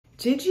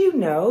Did you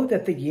know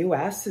that the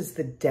US is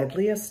the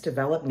deadliest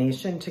developed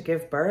nation to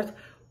give birth?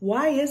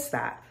 Why is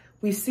that?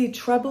 We see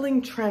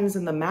troubling trends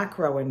in the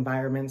macro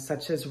environment,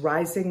 such as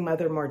rising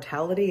mother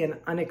mortality and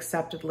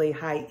unacceptably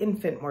high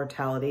infant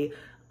mortality,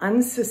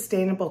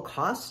 unsustainable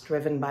costs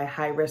driven by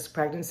high-risk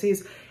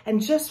pregnancies,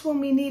 and just when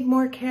we need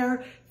more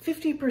care,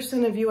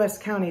 50% of US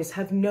counties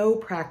have no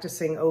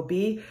practicing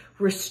OB,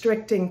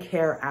 restricting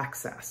care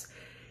access.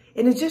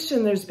 In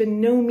addition, there's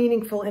been no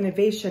meaningful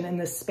innovation in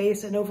this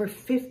space in over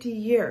 50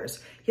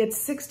 years, yet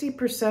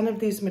 60% of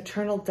these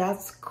maternal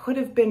deaths could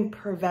have been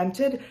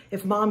prevented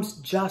if moms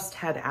just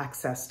had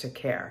access to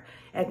care.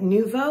 At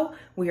Nuvo,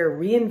 we are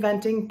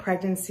reinventing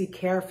pregnancy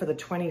care for the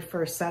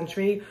 21st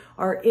century.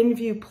 Our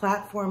InView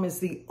platform is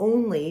the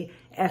only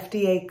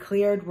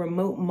FDA-cleared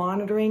remote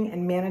monitoring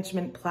and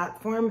management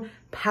platform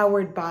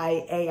powered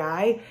by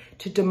AI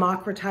to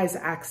democratize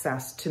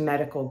access to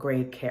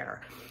medical-grade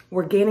care.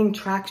 We're gaining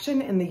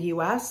traction in the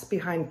US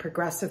behind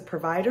progressive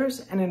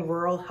providers and in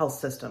rural health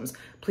systems.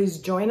 Please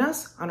join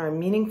us on our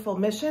meaningful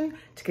mission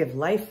to give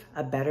life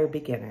a better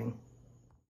beginning.